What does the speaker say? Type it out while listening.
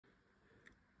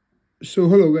So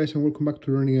hello guys and welcome back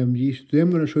to Learning MG. Today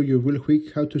I'm going to show you real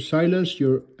quick how to silence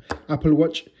your Apple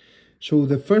Watch. So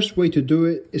the first way to do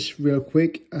it is real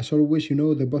quick. As always, you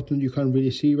know, the button you can't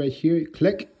really see right here.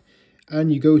 Click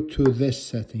and you go to this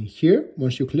setting here.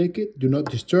 Once you click it, do not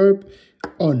disturb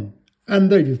on.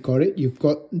 And there you've got it. You've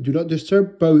got do not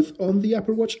disturb both on the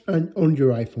Apple Watch and on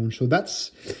your iPhone. So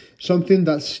that's something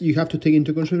that's you have to take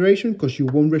into consideration because you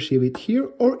won't receive it here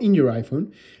or in your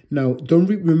iPhone. Now,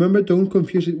 remember, don't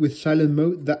confuse it with silent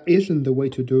mode. That isn't the way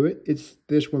to do it. It's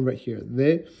this one right here.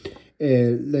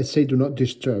 Let's say do not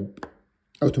disturb.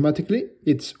 Automatically,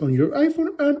 it's on your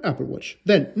iPhone and Apple Watch.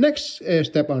 Then next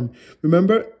step on.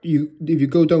 Remember, if you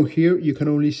go down here, you can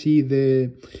only see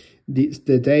the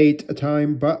date, a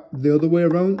time, but the other way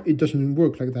around, it doesn't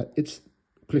work like that. It's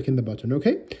clicking the button,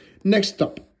 okay? Next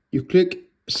stop, you click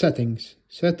settings.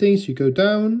 Settings, you go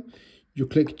down, you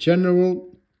click general,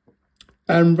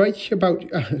 and right here about,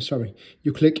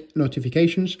 you click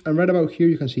notifications, and right about here,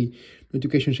 you can see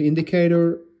notifications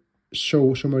indicator,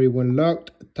 show summary when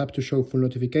locked, tap to show full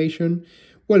notification.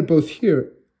 Well, both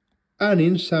here and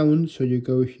in sound, so you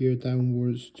go here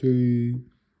downwards to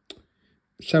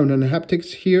sound and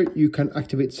haptics. Here you can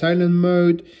activate silent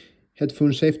mode,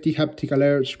 headphone safety, haptic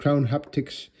alerts, crown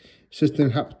haptics,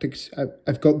 system haptics.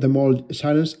 I've got them all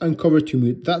silenced and cover to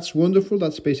mute. That's wonderful.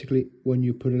 That's basically when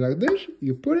you put it like this,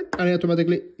 you put it and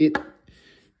automatically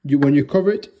when you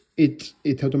cover it,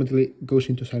 it automatically goes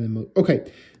into silent mode.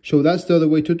 Okay, so that's the other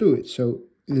way to do it. So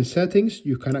in settings,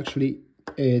 you can actually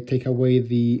take away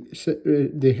the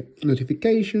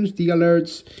notifications, the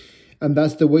alerts, and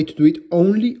that's the way to do it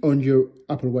only on your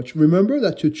Apple Watch. Remember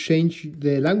that to change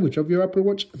the language of your Apple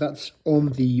Watch, that's on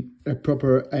the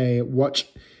proper watch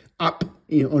app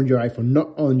on your iPhone, not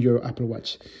on your Apple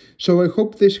Watch. So I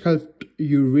hope this helped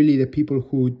you, really, the people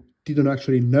who didn't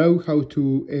actually know how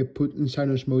to put in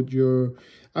silence mode your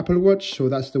Apple Watch. So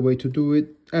that's the way to do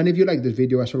it. And if you like this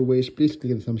video, as always, please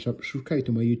click the thumbs up, subscribe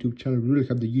to my YouTube channel, really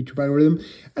help the YouTube algorithm.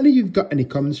 And if you've got any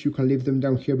comments, you can leave them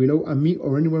down here below, and me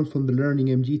or anyone from the Learning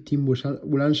MG team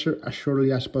will answer as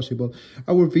shortly as possible.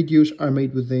 Our videos are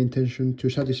made with the intention to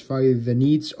satisfy the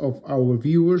needs of our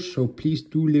viewers, so please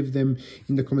do leave them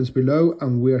in the comments below,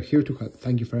 and we are here to help.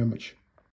 Thank you very much.